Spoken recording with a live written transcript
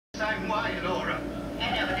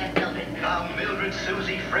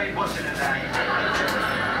Susie, Fred, what's in his eye?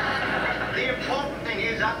 The important thing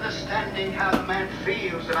is understanding how a man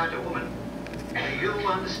feels about a woman. Do you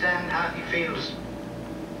understand how he feels?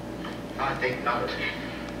 I think not.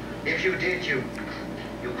 If you did, you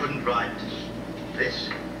couldn't write this.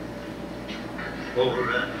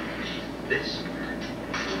 Or this.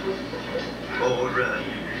 Or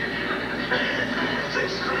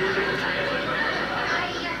this.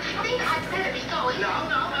 I think I'd better be going. No,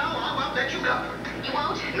 I won't let you go. You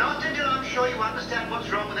won't? Not until I'm sure you understand what's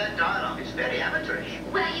wrong with that dialogue. It's very amateurish.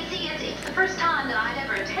 Well, you see, it's the first time that I'd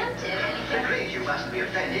ever attempted anything. Please, you mustn't be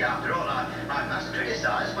offended. After all, I must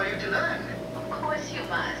criticize for you to learn. Of course you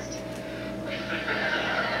must. Some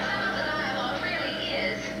of the dialogue really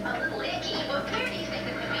is a little icky, but where do you think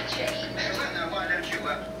it could be changed? Well, now, why don't you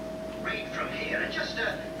read from here and just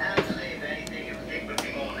ad-lib anything